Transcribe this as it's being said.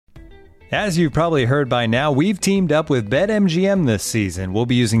As you've probably heard by now, we've teamed up with BetMGM this season. We'll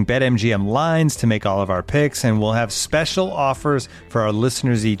be using BetMGM lines to make all of our picks, and we'll have special offers for our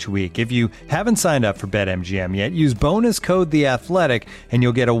listeners each week. If you haven't signed up for BetMGM yet, use bonus code The Athletic, and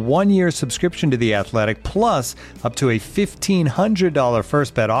you'll get a 1-year subscription to The Athletic, plus up to a $1,500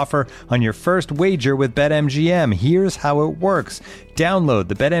 first bet offer on your first wager with BetMGM. Here's how it works. Download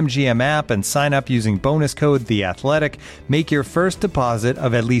the BetMGM app and sign up using bonus code The Athletic. Make your first deposit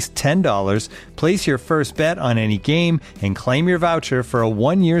of at least $10. Place your first bet on any game and claim your voucher for a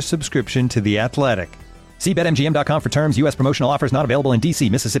 1-year subscription to The Athletic. See BetMGM.com for terms. U.S. promotional offers not available in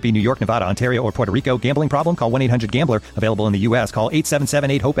D.C., Mississippi, New York, Nevada, Ontario, or Puerto Rico. Gambling problem? Call 1-800-GAMBLER. Available in the U.S. Call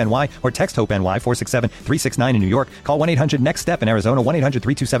 877-8-HOPE-NY or text HOPE-NY 467-369 in New York. Call 1-800-NEXT-STEP in Arizona.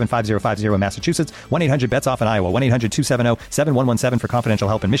 1-800-327-5050 in Massachusetts. 1-800-BETS-OFF in Iowa. 1-800-270-7117 for confidential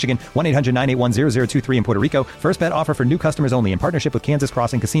help in Michigan. 1-800-981-0023 in Puerto Rico. First bet offer for new customers only in partnership with Kansas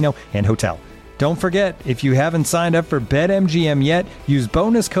Crossing Casino and Hotel. Don't forget, if you haven't signed up for BetMGM yet, use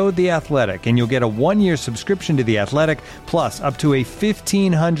bonus code The Athletic, and you'll get a 1-year subscription to The Athletic, plus up to a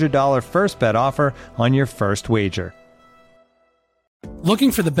 $1,500 first bet offer on your first wager.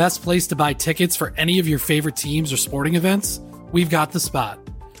 Looking for the best place to buy tickets for any of your favorite teams or sporting events? We've got the spot.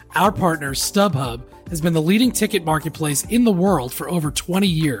 Our partner, StubHub, has been the leading ticket marketplace in the world for over 20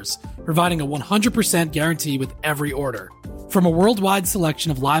 years, providing a 100% guarantee with every order. From a worldwide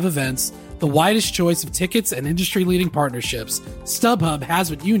selection of live events, the widest choice of tickets and industry-leading partnerships, StubHub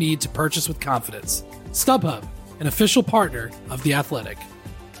has what you need to purchase with confidence. StubHub, an official partner of The Athletic.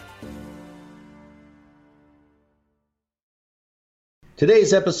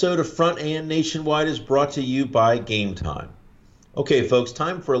 Today's episode of Front and Nationwide is brought to you by Game Time. Okay, folks,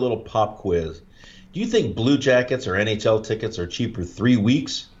 time for a little pop quiz. Do you think Blue Jackets or NHL tickets are cheaper 3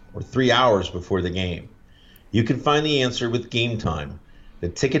 weeks or 3 hours before the game? You can find the answer with Game Time, the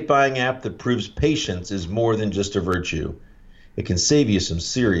ticket buying app that proves patience is more than just a virtue. It can save you some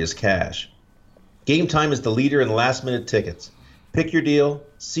serious cash. Game Time is the leader in last-minute tickets. Pick your deal,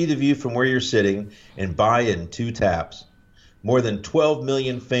 see the view from where you're sitting, and buy in 2 taps. More than 12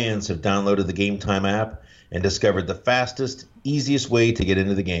 million fans have downloaded the Game Time app and discovered the fastest, easiest way to get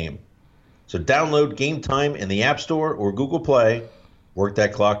into the game. So download Game Time in the App Store or Google Play, work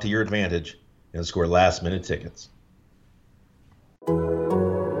that clock to your advantage, and score last-minute tickets.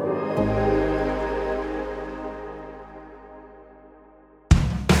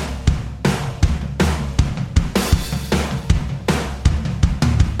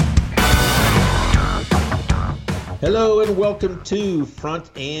 Hello and welcome to Front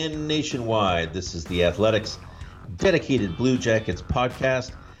and Nationwide. This is the Athletics dedicated Blue Jackets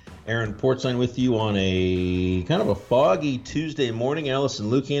podcast. Aaron Portzline with you on a kind of a foggy Tuesday morning. Allison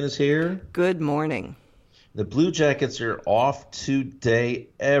Lucan is here. Good morning. The Blue Jackets are off today.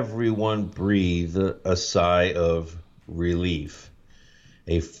 Everyone breathe a sigh of relief.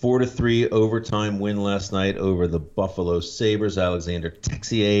 A 4-3 overtime win last night over the Buffalo Sabres. Alexander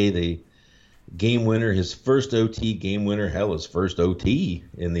Texier, the game winner, his first OT game winner, his first OT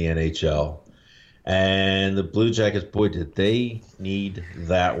in the NHL. And the Blue Jackets, boy, did they need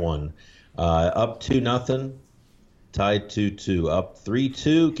that one. Up 2-0, tied 2-2. Up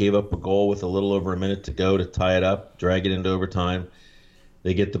 3-2, gave up a goal with a little over a minute to go to tie it up, drag it into overtime.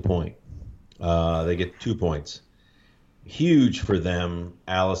 They get the point. They get 2 points. Huge for them,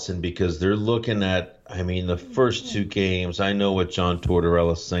 Allison, because they're looking at, the first 2 games. I know what John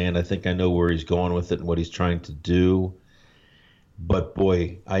Tortorella's saying. I think I know where he's going with it and what he's trying to do. But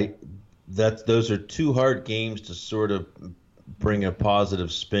boy, those are 2 hard games to sort of bring a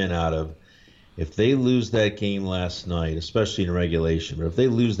positive spin out of. If they lose that game last night, especially in regulation, but if they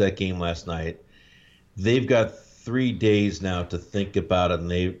lose that game last night, they've got 3 days now to think about it,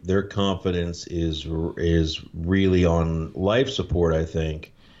 and their confidence is really on life support, I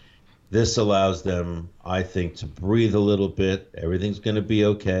think. This allows them, I think, to breathe a little bit. Everything's going to be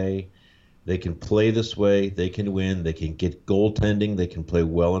okay. They can play this way. They can win. They can get goaltending. They can play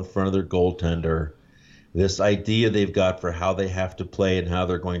well in front of their goaltender. This idea they've got for how they have to play and how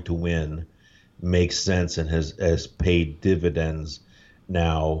they're going to win makes sense and has paid dividends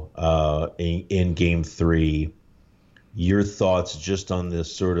now in Game 3. Your thoughts just on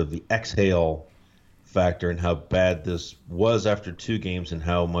this sort of the exhale factor and how bad this was after 2 games and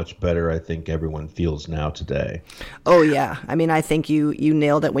how much better I think everyone feels now today. Oh, yeah. I think you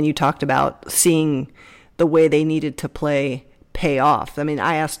nailed it when you talked about seeing the way they needed to play pay off.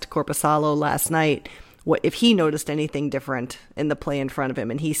 I asked Korpisalo last night if he noticed anything different in the play in front of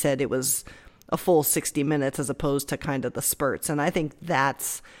him, and he said it was a full 60 minutes as opposed to kind of the spurts. And I think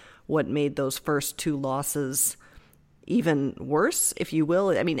that's what made those first 2 losses even worse, if you will.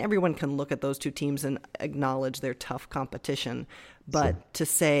 I mean, everyone can look at those two teams and acknowledge their tough competition, but Sure. to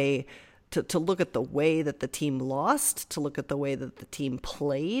say, to look at the way that the team lost, to look at the way that the team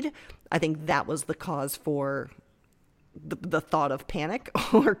played, I think that was the cause for the thought of panic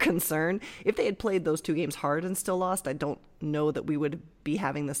or concern. If they had played those two games hard and still lost, I don't know that we would be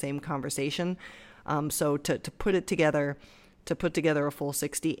having the same conversation. So to put it together, to put together a full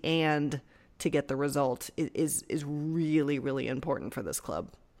 60 and to get the result is really, really important for this club.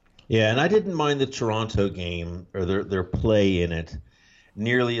 Yeah, and I didn't mind the Toronto game or their play in it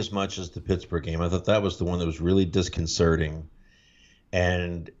nearly as much as the Pittsburgh game. I thought that was the one that was really disconcerting.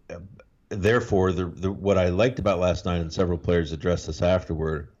 And therefore, what I liked about last night, and several players addressed this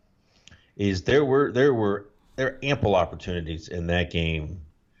afterward, is there were ample opportunities in that game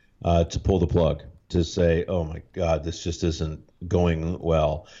to pull the plug, to say, oh my God, this just isn't going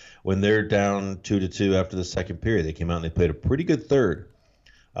well. When they're down 2-2 after the second period, they came out and they played a pretty good third.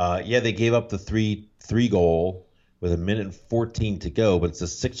 They gave up the three goal with 1:14 to go, but it's a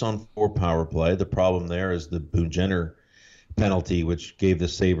 6-on-4 power play. The problem there is the Boone Jenner penalty, which gave the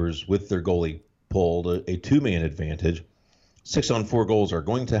Sabres, with their goalie pulled, a two-man advantage. 6-on-4 goals are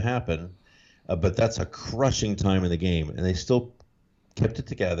going to happen, but that's a crushing time in the game, and they still kept it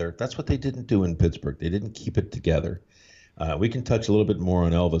together. That's what they didn't do in Pittsburgh. They didn't keep it together. We can touch a little bit more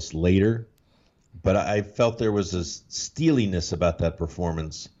on Elvis later, but I felt there was a steeliness about that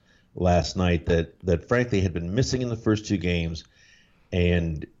performance last night that frankly had been missing in the first two games,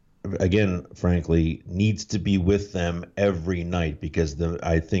 and again, frankly, needs to be with them every night, because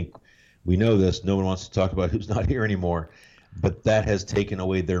I think we know this. No one wants to talk about who's not here anymore, but that has taken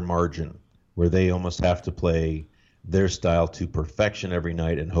away their margin, where they almost have to play their style to perfection every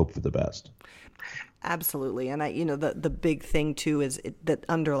night and hope for the best. Absolutely. And the big thing too is that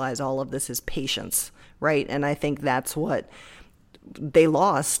underlies all of this is patience, right? And I think that's what they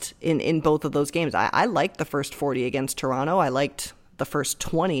lost in both of those games. I liked the first 40 against Toronto. I liked the first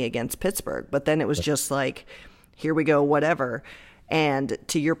 20 against Pittsburgh, but then it was just like, here we go, whatever. And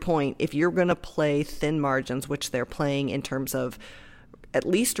to your point, if you're going to play thin margins, which they're playing in terms of, at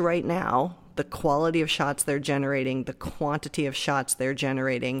least right now, the quality of shots they're generating, the quantity of shots they're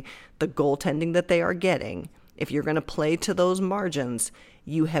generating, the goaltending that they are getting, if you're going to play to those margins,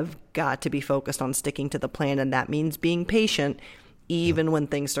 you have got to be focused on sticking to the plan, and that means being patient even when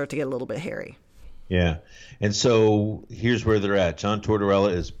things start to get a little bit hairy. Yeah. And so here's where they're at. John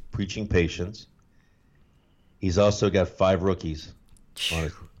Tortorella is preaching patience. He's also got 5 rookies.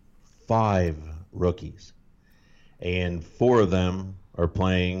 5 rookies. And 4 of them are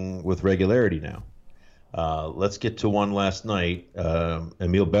playing with regularity now. Let's get to one last night.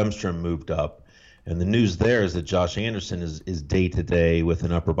 Emil Bemstrom moved up. And the news there is that Josh Anderson is day-to-day with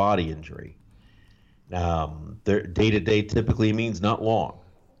an upper body injury. Their day-to-day typically means not long.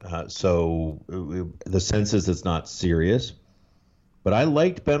 So the sense is it's not serious. But I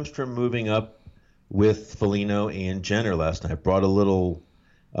liked Bemstrom moving up with Foligno and Jenner last night. Brought a little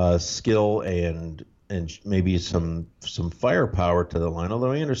skill and maybe some firepower to the line.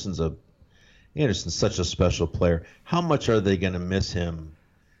 Although Anderson's such a special player. How much are they going to miss him,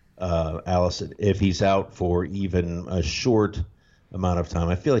 Allison, if he's out for even a short amount of time?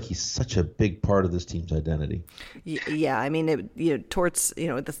 I feel like he's such a big part of this team's identity. Yeah, I mean,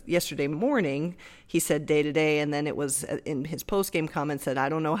 yesterday morning he said day to day, and then it was in his post game comment said, I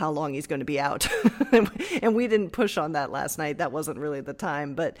don't know how long he's going to be out, and we didn't push on that last night. That wasn't really the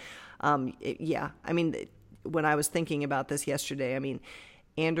time, but I mean, when I was thinking about this yesterday, I mean,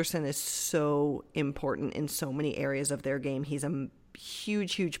 Anderson is so important in so many areas of their game. He's a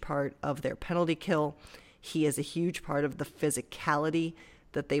huge part of their penalty kill. He is a huge part of the physicality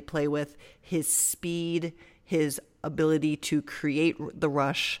that they play with, his speed, his ability to create the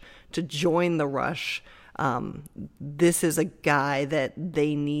rush, to join the rush. This is a guy that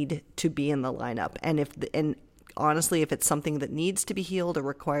they need to be in the lineup. And honestly, if it's something that needs to be healed or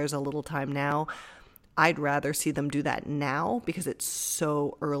requires a little time now, I'd rather see them do that now, because it's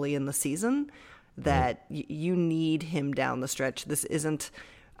so early in the season that you need him down the stretch. This isn't...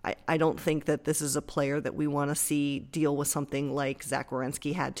 I don't think that this is a player that we want to see deal with something like Zach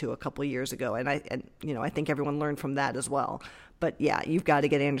Werenski had to a couple of years ago. And I think everyone learned from that as well. But yeah, you've got to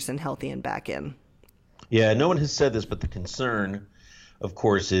get Anderson healthy and back in. Yeah, no one has said this, but the concern, of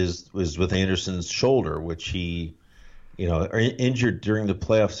course, was with Anderson's shoulder, which he, injured during the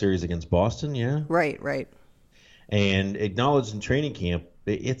playoff series against Boston. Yeah. Right. And acknowledged in training camp,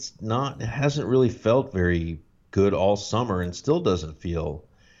 it hasn't really felt very good all summer, and still doesn't feel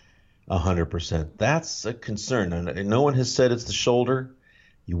 100%. That's a concern. And no one has said it's the shoulder.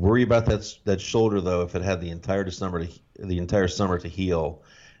 You worry about that shoulder though, if it had the entire summer to heal,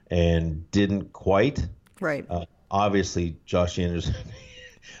 and didn't quite. Right. Obviously, Josh Anderson,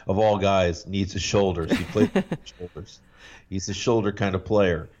 of all guys, needs his shoulders. He plays with shoulders. He's a shoulder kind of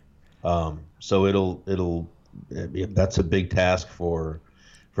player. So that's a big task for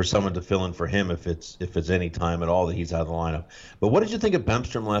someone to fill in for him if it's any time at all that he's out of the lineup. But what did you think of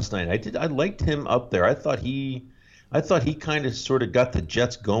Bemstrom last night? I liked him up there. I thought he kind of sort of got the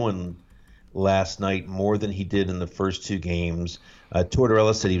Jets going last night more than he did in the first two games.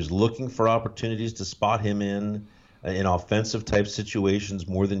 Tortorella said he was looking for opportunities to spot him in offensive type situations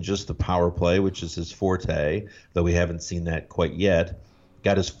more than just the power play, which is his forte, though we haven't seen that quite yet.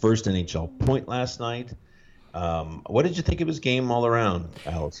 Got his first NHL point last night. What did you think of his game all around,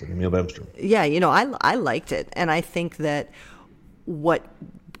 Allison, Emil Bemstrom? Yeah, I liked it. And I think that what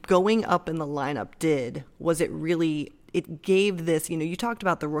going up in the lineup did was it gave this, you talked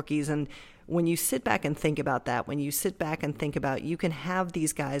about the rookies, and when you sit back and think about that, you can have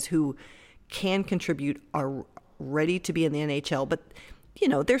these guys who can contribute, are ready to be in the NHL, but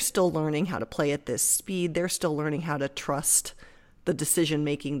they're still learning how to play at this speed. They're still learning how to trust the decision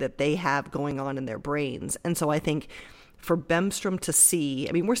making that they have going on in their brains. And so I think for Bemstrom to see,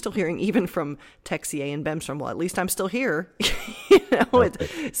 I mean, we're still hearing even from Texier and Bemstrom, well, at least I'm still here.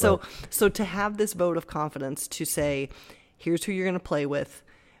 So to have this vote of confidence to say, here's who you're going to play with.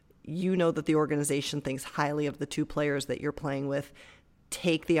 That the organization thinks highly of the two players that you're playing with.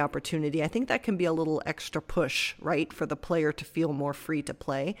 Take the opportunity. I think that can be a little extra push, right, for the player to feel more free to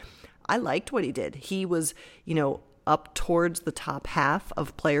play. I liked what he did. He was, up towards the top half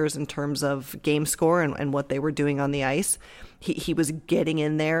of players in terms of game score and what they were doing on the ice. He was getting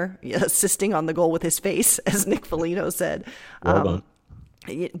in there, assisting on the goal with his face, as Nick Foligno said. Well done.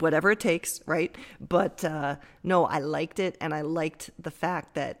 Whatever it takes, right? But no, I liked it, and I liked the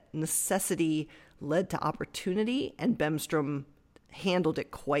fact that necessity led to opportunity, and Bemstrom handled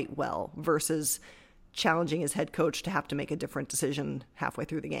it quite well versus challenging his head coach to have to make a different decision halfway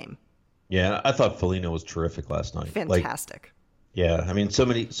through the game. Yeah, I thought Foligno was terrific last night. Fantastic. Yeah, I mean, so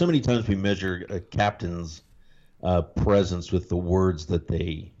many times we measure a captain's presence with the words that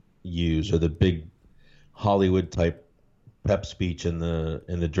they use, or the big Hollywood type pep speech in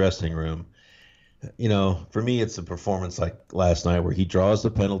the dressing room. For me, it's a performance like last night where he draws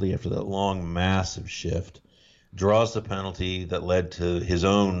the penalty after that long, massive shift, draws the penalty that led to his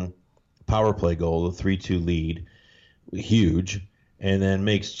own power play goal, the 3-2 lead, huge, and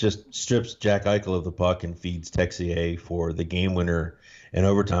then strips Jack Eichel of the puck and feeds Texier for the game winner in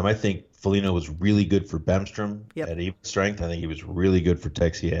overtime. I think Foligno was really good for Bemstrom at even strength. I think he was really good for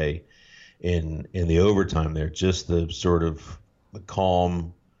Texier in the overtime there. Just the sort of the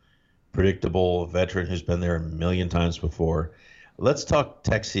calm, predictable veteran who's been there a million times before. Let's talk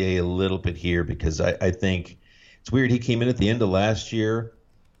Texier a little bit here, because I think it's weird. He came in at the end of last year,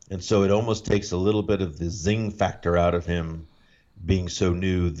 and so it almost takes a little bit of the zing factor out of him being so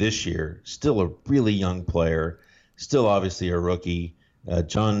new this year. Still a really young player, still obviously a rookie.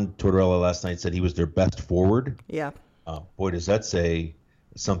 John Tortorella last night said he was their best forward. Yeah. Boy, does that say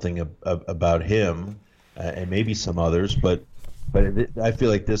something about him and maybe some others, but I feel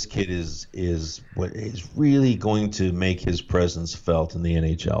like this kid is what is really going to make his presence felt in the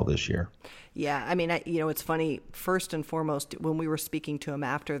NHL this year. Yeah, I mean, it's funny. First and foremost, when we were speaking to him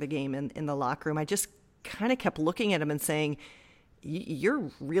after the game in the locker room, I just kind of kept looking at him and saying,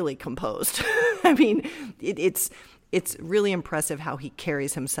 "You're really composed." I mean, it's really impressive how he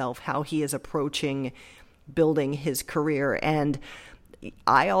carries himself, how he is approaching building his career. And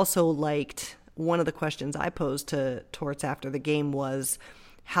I also liked one of the questions I posed to Torts after the game was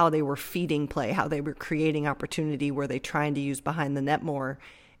how they were feeding play, how they were creating opportunity, were they trying to use behind the net more?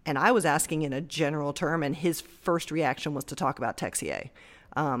 And I was asking in a general term, and his first reaction was to talk about Texier.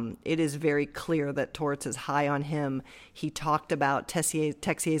 It is very clear that Torts is high on him. He talked about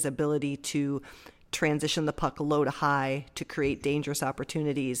Texier's ability to transition the puck low to high to create dangerous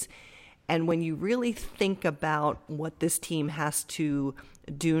opportunities. And when you really think about what this team has to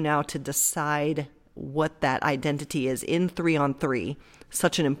do now to decide what that identity is in 3-on-3,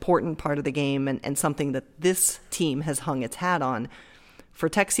 such an important part of the game and something that this team has hung its hat on, for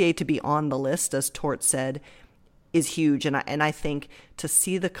Texier to be on the list, as Tort said, is huge. And I think to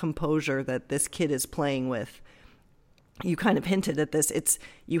see the composure that this kid is playing with, you kind of hinted at this,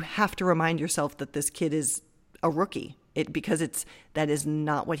 you have to remind yourself that this kid is a rookie, because that is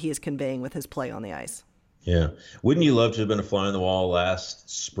not what he is conveying with his play on the ice. Yeah. Wouldn't you love to have been a fly on the wall last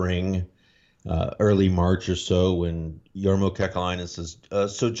spring, early March or so, when Jarmo Kekalainen says,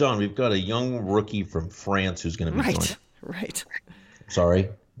 so John, we've got a young rookie from France who's going to be joining. Right. Sorry.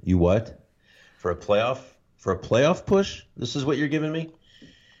 You what? For a playoff push? This is what you're giving me?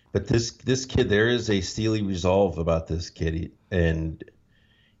 But this kid, there is a steely resolve about this kid, and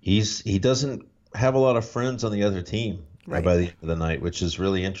he doesn't have a lot of friends on the other team Right. by the end of the night, which is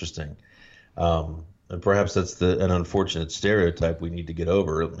really interesting. And perhaps that's an unfortunate stereotype we need to get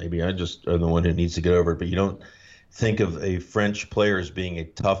over. Maybe I just am the one who needs to get over it. But you don't think of a French player as being a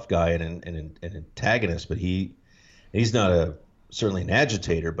tough guy and an antagonist, but he's not certainly an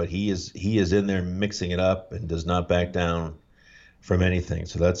agitator, but he is in there mixing it up and does not back down from anything.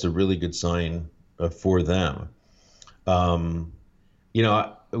 So that's a really good sign for them.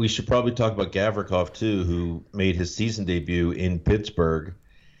 We should probably talk about Gavrikov too, who made his season debut in Pittsburgh.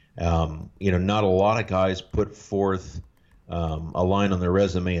 Not a lot of guys put forth a line on their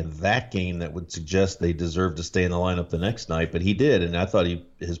resume in that game that would suggest they deserve to stay in the lineup the next night, but he did, and I thought he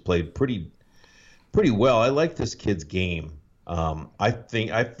has played pretty well. I like this kid's game. I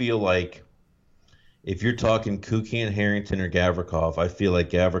feel like if you're talking Kukan, Harrington, or Gavrikov, I feel like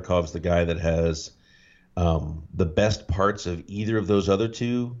Gavrikov's the guy that has the best parts of either of those other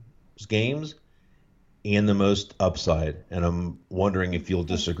two games and the most upside. And I'm wondering if you'll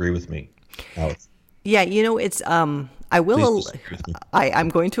disagree with me, Alex. Yeah, it's I'm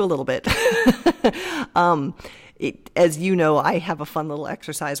going to a little bit. As you know, I have a fun little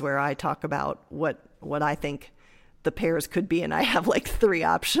exercise where I talk about what I think the pairs could be, and I have like 3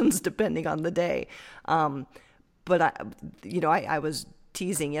 options depending on the day. But I was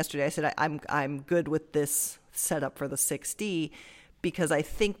teasing yesterday. I said I'm good with this setup for the 6D because I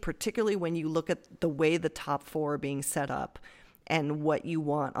think particularly when you look at the way the top 4 are being set up and what you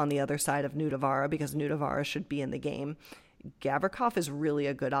want on the other side of Nudavara, because Nudavara should be in the game, Gavrikov is really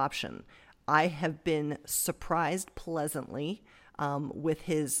a good option. I have been surprised pleasantly with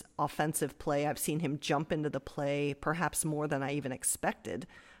his offensive play. I've seen him jump into the play perhaps more than I even expected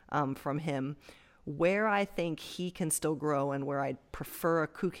from him. Where I think he can still grow and where I'd prefer a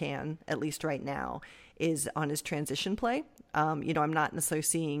Kukan, at least right now, is on his transition play. I'm not necessarily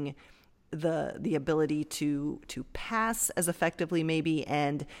seeing the ability to pass as effectively maybe,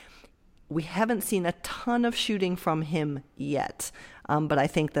 and we haven't seen a ton of shooting from him yet, but I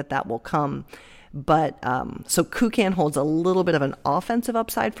think that will come. But so Kukan holds a little bit of an offensive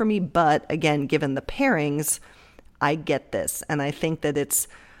upside for me, but again, given the pairings, I get this, and I think that it's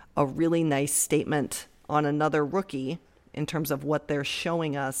a really nice statement on another rookie in terms of what they're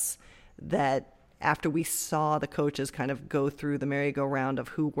showing us, that after we saw the coaches kind of go through the merry-go-round of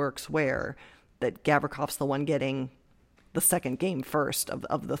who works where, that Gavrikov's the one getting the second game first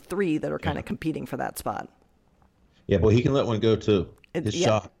of the 3 that are kind of competing for that spot. Yeah, but he can let one go too. His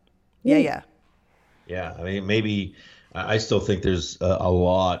shot. Yeah. Yeah, I mean, maybe I still think there's a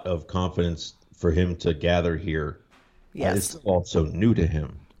lot of confidence for him to gather here. Yes. It's also new to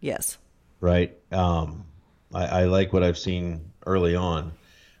him. Yes. Right. I like what I've seen early on.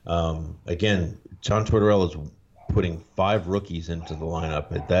 Again, John Tortorella is putting 5 rookies into the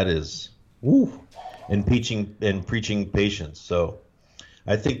lineup. That is, and preaching patience. So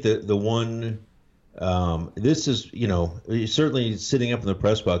I think that the one, this is, certainly sitting up in the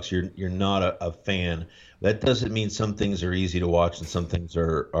press box, you're not a fan. That doesn't mean some things are easy to watch and some things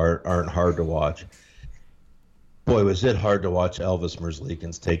aren't hard to watch. Boy, was it hard to watch Elvis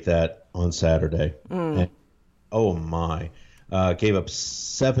Merzlikins take that on Saturday. And, oh, my. Gave up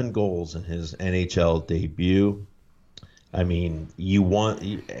 7 goals in his NHL debut. I mean,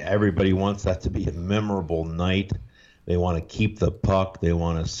 everybody wants that to be a memorable night. They want to keep the puck. They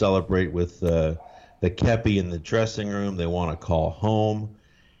want to celebrate with the Kepi in the dressing room. They want to call home.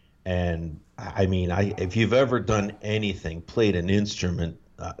 And, I mean, if you've ever done anything, played an instrument,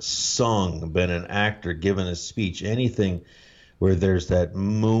 sung, been an actor, given a speech, anything where there's that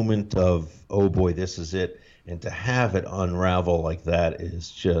moment of, oh boy, this is it, and to have it unravel like that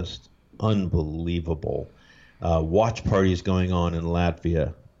is just unbelievable. Watch parties going on in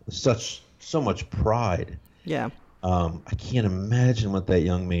Latvia, so much pride. Yeah. I can't imagine what that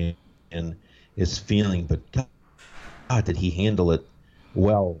young man is feeling, but God, did he handle it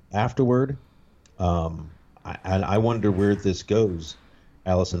well afterward? I wonder where this goes.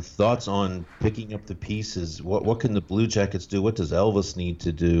 Allison, thoughts on picking up the pieces? What can the Blue Jackets do? What does Elvis need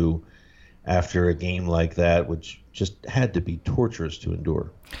to do after a game like that, which just had to be torturous to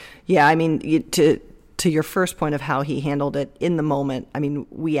endure? Yeah, I mean, to your first point of how he handled it in the moment, I mean,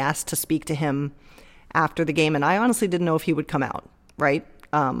 we asked to speak to him after the game, and I honestly didn't know if he would come out, right?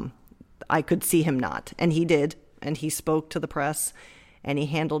 I could see him not, and he did, and he spoke to the press, and he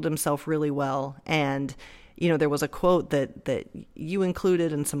handled himself really well, and there was a quote that you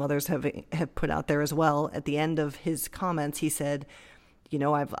included and some others have put out there as well. At the end of his comments, he said,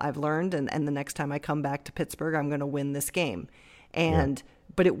 I've learned, and the next time I come back to Pittsburgh, I'm going to win this game.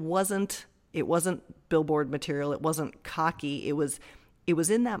 But it wasn't billboard material. It wasn't cocky. It was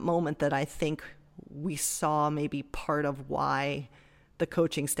in that moment that I think we saw maybe part of why the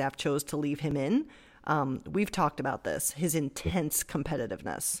coaching staff chose to leave him in. We've talked about this, his intense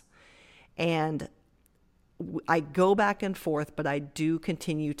competitiveness. And I go back and forth, but I do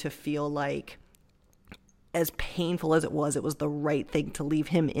continue to feel like, as painful as it was the right thing to leave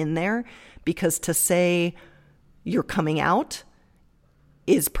him in there, because to say you're coming out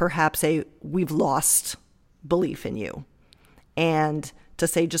is perhaps we've lost belief in you. And to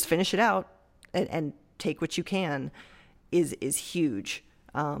say just finish it out and take what you can is huge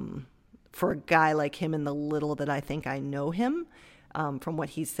for a guy like him, in the little that I think I know him from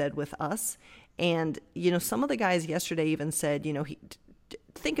what he said with us. And, some of the guys yesterday even said,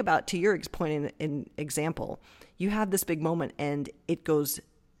 think about, to your point in example, you have this big moment and it goes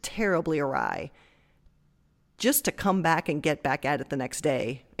terribly awry. Just to come back and get back at it the next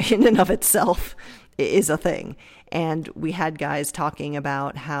day in and of itself is a thing. And we had guys talking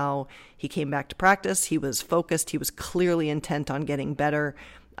about how he came back to practice. He was focused. He was clearly intent on getting better.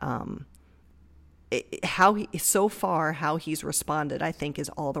 How he's responded, I think, is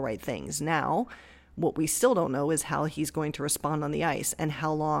all the right things. Now, what we still don't know is how he's going to respond on the ice and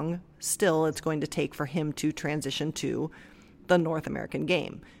how long still it's going to take for him to transition to the North American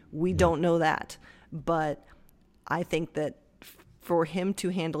game. We don't know that. But I think that for him to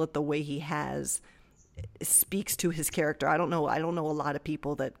handle it the way he has speaks to his character. I don't know a lot of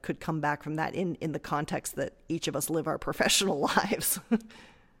people that could come back from that in the context that each of us live our professional lives.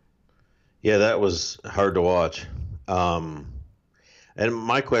 Yeah, that was hard to watch. And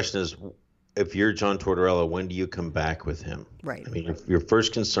my question is, if you're John Tortorella, when do you come back with him? Right. I mean, your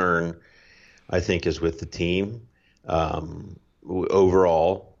first concern, I think, is with the team.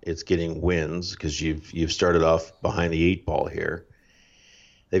 Overall, it's getting wins because you've started off behind the 8 ball here.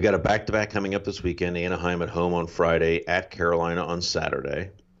 They've got a back-to-back coming up this weekend, Anaheim at home on Friday, at Carolina on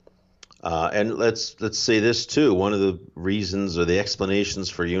Saturday. And let's say this too. One of the reasons or the explanations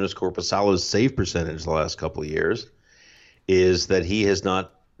for Joonas Korpisalo's save percentage the last couple of years is that he has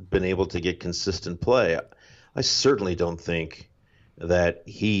not been able to get consistent play. I certainly don't think that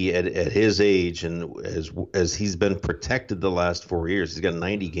he, at his age and as he's been protected the last 4 years, he's got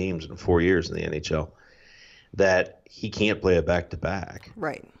 90 games in 4 years in the NHL, that he can't play a back-to-back.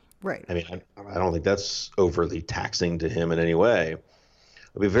 Right. I mean, I don't think that's overly taxing to him in any way.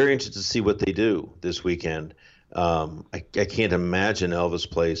 I'll be very interested to see what they do this weekend. I can't imagine Elvis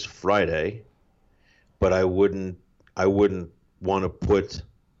plays Friday, but I wouldn't want to put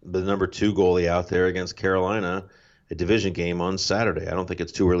the number 2 goalie out there against Carolina, a division game on Saturday. I don't think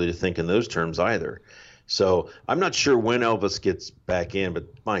it's too early to think in those terms either. So I'm not sure when Elvis gets back in, but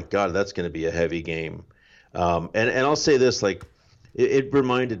my God, that's going to be a heavy game. And I'll say this, like, it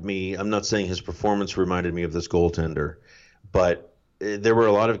reminded me, I'm not saying his performance reminded me of this goaltender, but there were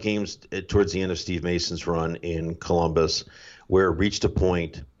a lot of games towards the end of Steve Mason's run in Columbus where it reached a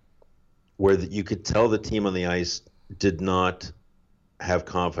point where you could tell the team on the ice did not have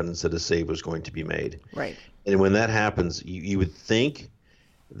confidence that a save was going to be made. Right. And when that happens, you would think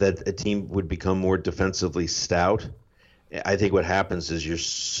that a team would become more defensively stout. I think what happens is you're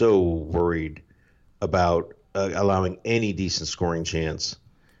so worried about allowing any decent scoring chance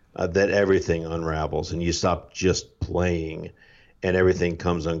that everything unravels and you stop just playing and everything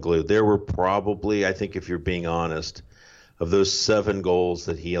comes unglued. There were probably, I think if you're being honest, of those 7 goals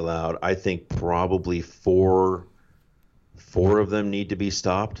that he allowed, I think probably four of them need to be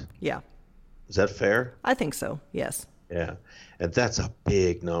stopped. Yeah. Is that fair? I think so, yes. Yeah. And that's a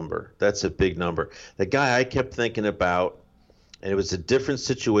big number. That's a big number. The guy I kept thinking about, and it was a different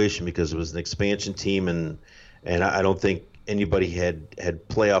situation because it was an expansion team, and I don't think anybody had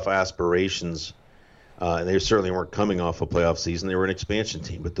playoff aspirations, and they certainly weren't coming off a playoff season. They were an expansion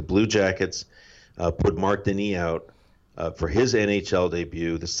team. But the Blue Jackets put Mark Denis out for his NHL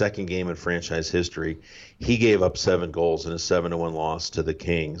debut, the second game in franchise history. He gave up 7 goals in a 7-1 loss to the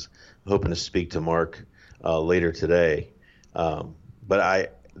Kings. I'm hoping to speak to Mark later today.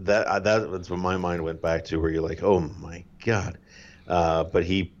 But that was when my mind went back to, where you're like, oh my God. But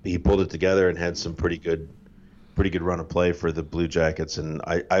he pulled it together and had some pretty good run of play for the Blue Jackets, and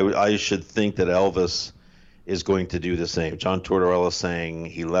I should think that Elvis is going to do the same. John Tortorella saying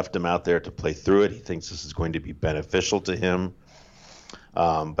he left him out there to play through it. He thinks this is going to be beneficial to him.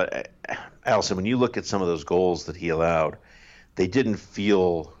 But Allison, when you look at some of those goals that he allowed, they didn't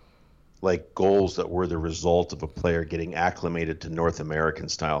feel like goals that were the result of a player getting acclimated to North American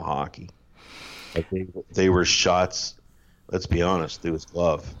style hockey. Like they were shots let's be honest, through his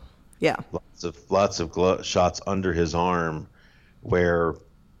glove. Yeah. Lots of shots under his arm where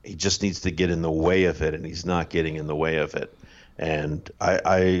he just needs to get in the way of it, and he's not getting in the way of it. And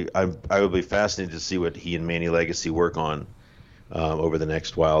I would be fascinated to see what he and Manny Legacy work on over the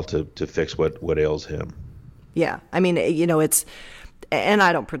next while to fix what ails him. Yeah. I mean, it's, and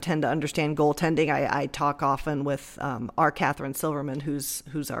I don't pretend to understand goaltending. I talk often with our Catherine Silverman, who's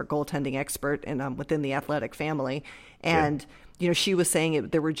our goaltending expert and within the Athletic family. And, she was saying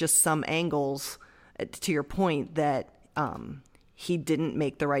there were just some angles, to your point, that he didn't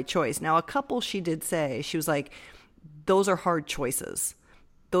make the right choice. Now, a couple she did say, she was like, those are hard choices.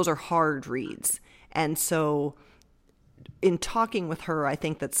 Those are hard reads. And so in talking with her, I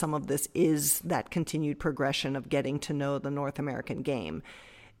think that some of this is that continued progression of getting to know the North American game.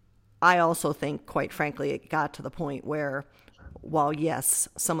 I also think, quite frankly, it got to the point where, while yes,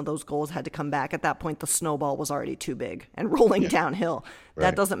 some of those goals had to come back, at that point the snowball was already too big and rolling downhill. Right.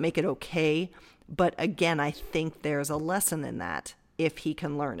 That doesn't make it okay. But again, I think there's a lesson in that if he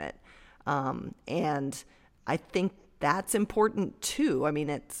can learn it. And I think that's important too. I mean,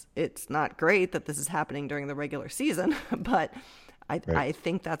 it's not great that this is happening during the regular season, but I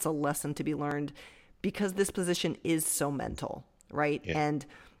think that's a lesson to be learned because this position is so mental, right? Yeah. And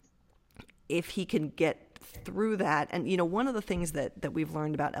if he can get through that, and one of the things that we've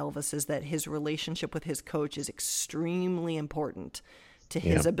learned about Elvis is that his relationship with his coach is extremely important to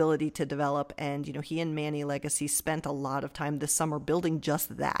his ability to develop. And, he and Manny Legacy spent a lot of time this summer building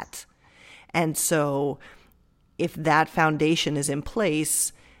just that. And so if that foundation is in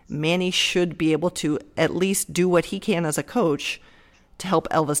place, Manny should be able to at least do what he can as a coach to help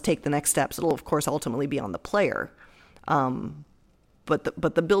Elvis take the next steps. It'll, of course, ultimately be on the player.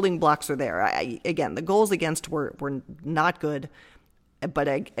 But the building blocks are there. Again, the goals against were not good. But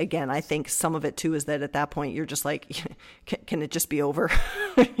again, I think some of it, too, is that at that point, you're just like, can it just be over?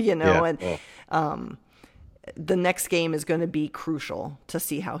 And the next game is going to be crucial to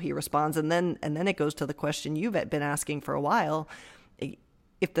see how he responds. And then it goes to the question you've been asking for a while.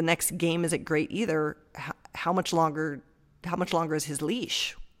 If the next game isn't great either, how much longer is his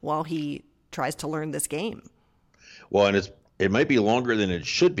leash while he tries to learn this game? Well, and it might be longer than it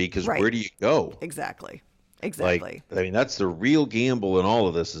should be because where do you go? Exactly. That's the real gamble in all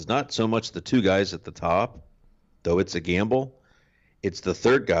of this is not so much the two guys at the top, though it's a gamble. It's the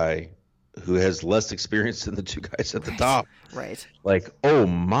third guy who has less experience than the two guys at the top. Right. Oh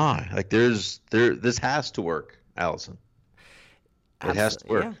my, this has to work, Allison. It has to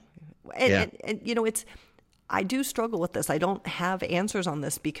work. Yeah. And I do struggle with this. I don't have answers on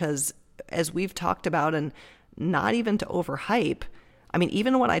this because as we've talked about, and not even to overhype, I mean,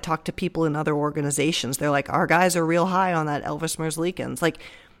 even when I talk to people in other organizations, they're like, our guys are real high on that Elvis Merzlikins. Like,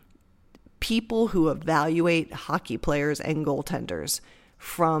 people who evaluate hockey players and goaltenders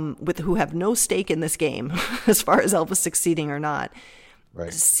who have no stake in this game, as far as Elvis succeeding or not,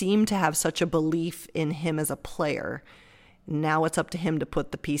 seem to have such a belief in him as a player. Now it's up to him to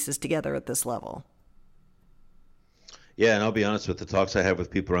put the pieces together at this level. Yeah, and I'll be honest, with the talks I have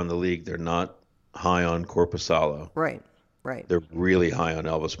with people around the league, they're not high on Korpisalo. Right. They're really high on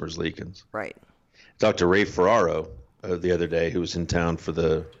Elvis Merzlikins. Right. I talked to Ray Ferraro the other day, who was in town for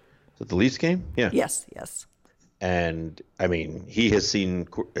the Leafs game. Yeah. Yes. And I mean, he has seen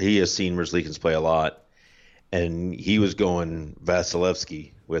Merzlikins play a lot, and he was going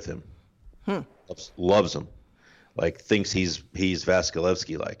Vasilevsky with him. Loves him, thinks he's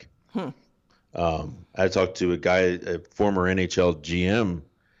Vasilevsky like. I talked to a former NHL GM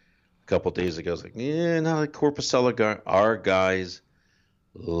a couple of days ago. I was like, not like Korpisalo. Our guys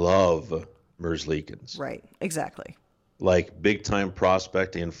love Merzlikins. Right, exactly. Big time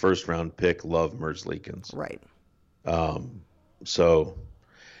prospect and first round pick, love Merzlikins. Right. So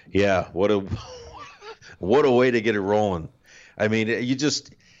yeah, what a way to get it rolling. I mean,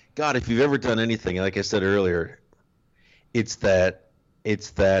 God, if you've ever done anything, like I said earlier, it's that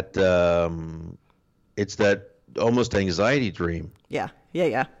almost anxiety dream. Yeah.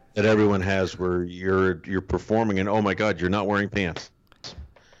 That everyone has, where you're performing and oh my God, you're not wearing pants,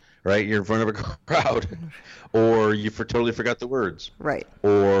 right? You're in front of a crowd, or you totally forgot the words, right?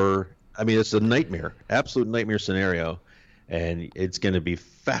 Or I mean, it's a nightmare, absolute nightmare scenario, and it's going to be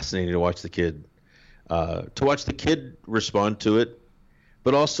fascinating to watch the kid respond to it,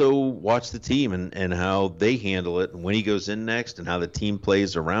 but also watch the team and how they handle it, and when he goes in next, and how the team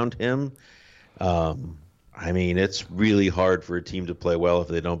plays around him. I mean, it's really hard for a team to play well if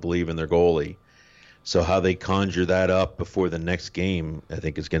they don't believe in their goalie. So how they conjure that up before the next game, I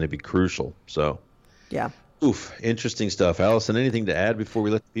think, is going to be crucial. So, yeah, Oof, interesting stuff. Allison, anything to add before we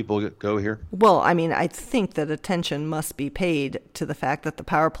let the people go here? Well, I mean, I think that attention must be paid to the fact that the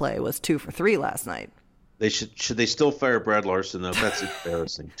power play was 2 for 3 last night. They should they still fire Brad Larson though? That's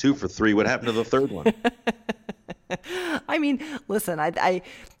embarrassing. 2 for 3. What happened to the third one? I mean, listen,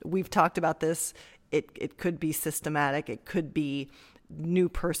 we've talked about this. It could be systematic. It could be new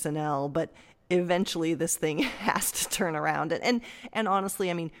personnel, but eventually this thing has to turn around. And honestly,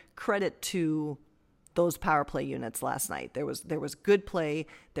 I mean, credit to those power play units last night. There was good play.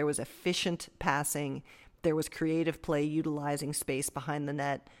 There was efficient passing. There was creative play utilizing space behind the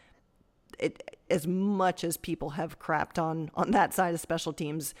net. As much as people have crapped on that side of special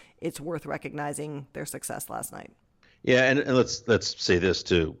teams, it's worth recognizing their success last night. Yeah, and let's say this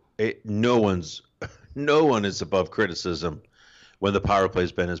too. No one is above criticism when the power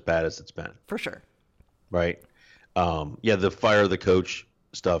play's been as bad as it's been. For sure. Right. Yeah, the fire the coach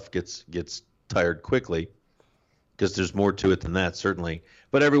stuff gets tired quickly because there's more to it than that, certainly.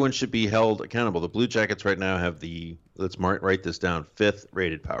 But everyone should be held accountable. The Blue Jackets right now have let's write this down, 5th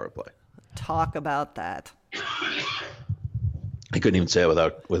rated power play. Talk about that. I couldn't even say it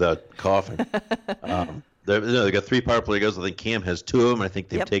without coughing. They got 3 power play goals. I think Cam has 2 of them. I think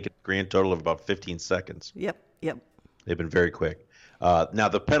they've taken a grand total of about 15 seconds. Yep. They've been very quick. Now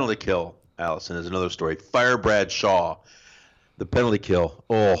the penalty kill, Allison, is another story. Fire Brad Shaw. The penalty kill.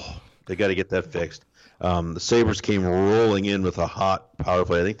 Oh, they got to get that fixed. The Sabres came rolling in with a hot power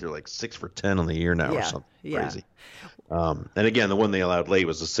play. I think they're like 6 for 10 on the year now or something crazy. And again, the one they allowed late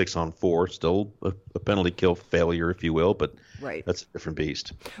was a 6-on-4, still a penalty kill failure, if you will, but that's a different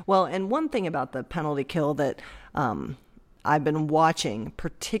beast. Well, and one thing about the penalty kill that I've been watching,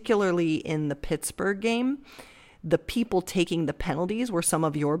 particularly in the Pittsburgh game, the people taking the penalties were some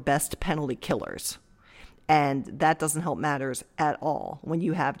of your best penalty killers. And that doesn't help matters at all when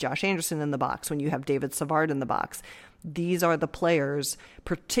you have Josh Anderson in the box, when you have David Savard in the box. These are the players,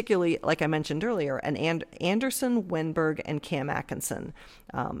 particularly, like I mentioned earlier, and Anderson, Wenberg, and Cam Atkinson.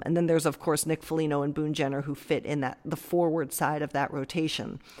 And then there's, of course, Nick Foligno and Boone Jenner who fit in the forward side of that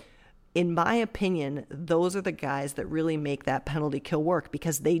rotation. In my opinion, those are the guys that really make that penalty kill work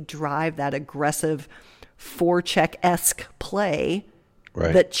because they drive that aggressive forecheck-esque play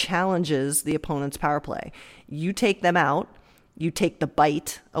that challenges the opponent's power play. You take them out, you take the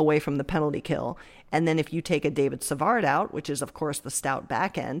bite away from the penalty kill, and then if you take a David Savard out, which is, of course, the stout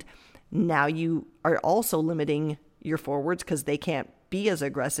back end, now you are also limiting your forwards because they can't be as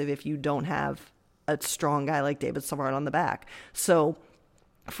aggressive if you don't have a strong guy like David Savard on the back. So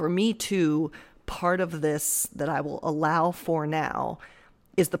for me, too, part of this that I will allow for now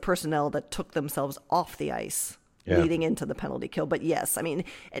is the personnel that took themselves off the ice leading into the penalty kill. But yes, I mean,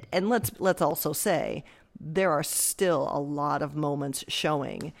 and let's also say there are still a lot of moments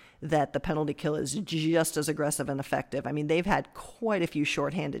showing that the penalty kill is just as aggressive and effective. I mean, they've had quite a few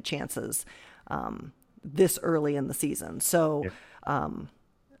shorthanded chances this early in the season. So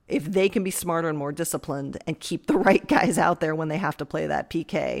if they can be smarter and more disciplined and keep the right guys out there when they have to play that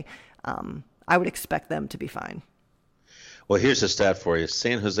PK, I would expect them to be fine. Well, here's a stat for you.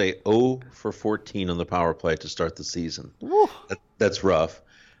 San Jose 0 for 14 on the power play to start the season. That's rough,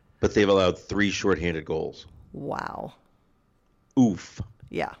 but they've allowed 3 shorthanded goals. Wow. Oof.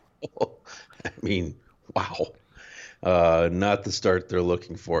 Yeah. I mean, wow. Not the start they're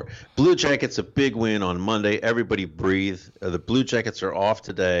looking for. Blue Jackets, a big win on Monday. Everybody breathe. The Blue Jackets are off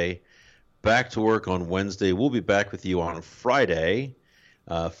today. Back to work on Wednesday. We'll be back with you on Friday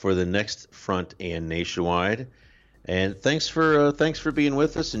for the next Front and Nationwide. And thanks for being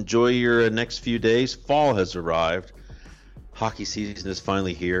with us. Enjoy your next few days. Fall has arrived. Hockey season is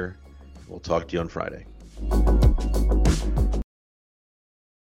finally here. We'll talk to you on Friday.